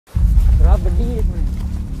शराब बड़ी है इसमें।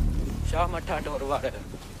 शाह मठा डोर वाले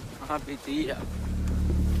कहाँ पीती है।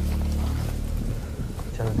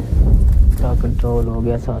 चल क्या कंट्रोल हो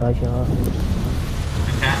गया सारा Shah.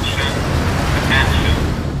 Attention.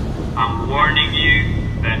 I'm warning you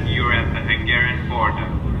that you're at the Hungarian border.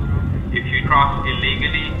 If you cross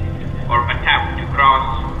illegally or attempt to cross,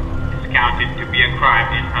 it's counted to be a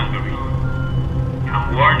crime in Hungary. I'm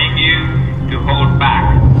warning you to hold back.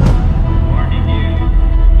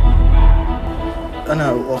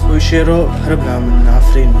 أنا وأخوي شيرو هربنا من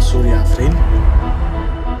عفرين، من سوريا عفرين.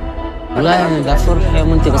 والله دارفور هي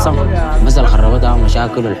منطقة صعبة بس اللي خربتها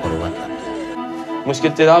مشاكل والحروبات.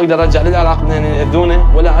 مشكلتي لا أقدر أرجع للعراق لأن يأذوني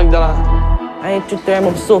ولا أقدر يعني كنت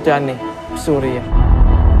مبسوط يعني بسوريا.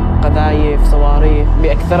 قذايف صواريخ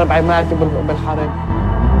بأكثر بعمارتي بالحرب.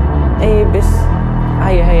 أي بس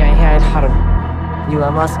هي الحرب. You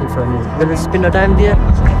are asking for me. Will you spend your time there?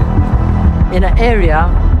 In an area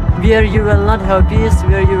where you will not have peace,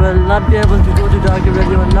 where you will not be able to go to doctor, where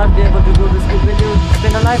you will not be able to go to school, when you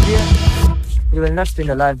spend a life there, you will not spend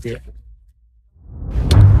a life there.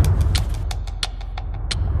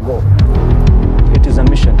 Go. It is a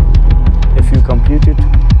mission. If you complete it,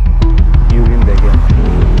 you win the game.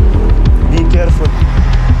 Be careful.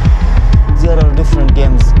 There are different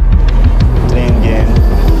games. Train game,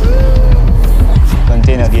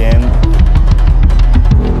 container game,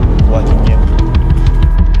 walking game.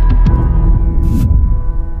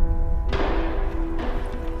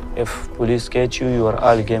 If police catch you, your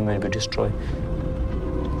all game will be destroyed.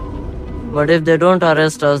 But if they don't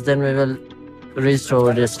arrest us, then we will reach to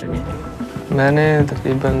our destiny. मैंने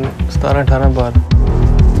तकरीबन 17-18 बार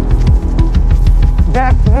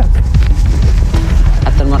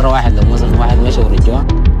حتى المرة واحد لو مثلا واحد مشى ورجعه.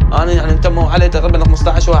 أنا يعني انتموا علي تقريبا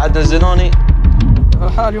 15 واحد نزلوني.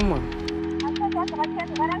 حال يمه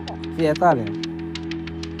في إيطاليا.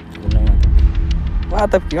 ما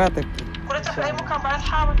تبكي كنت تروح أي مكان بعد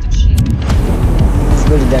حاول تمشي. It's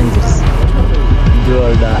very dangerous. Do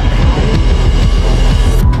or die.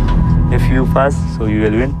 If you pass, so you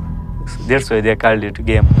will win. That's why they called it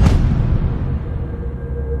game.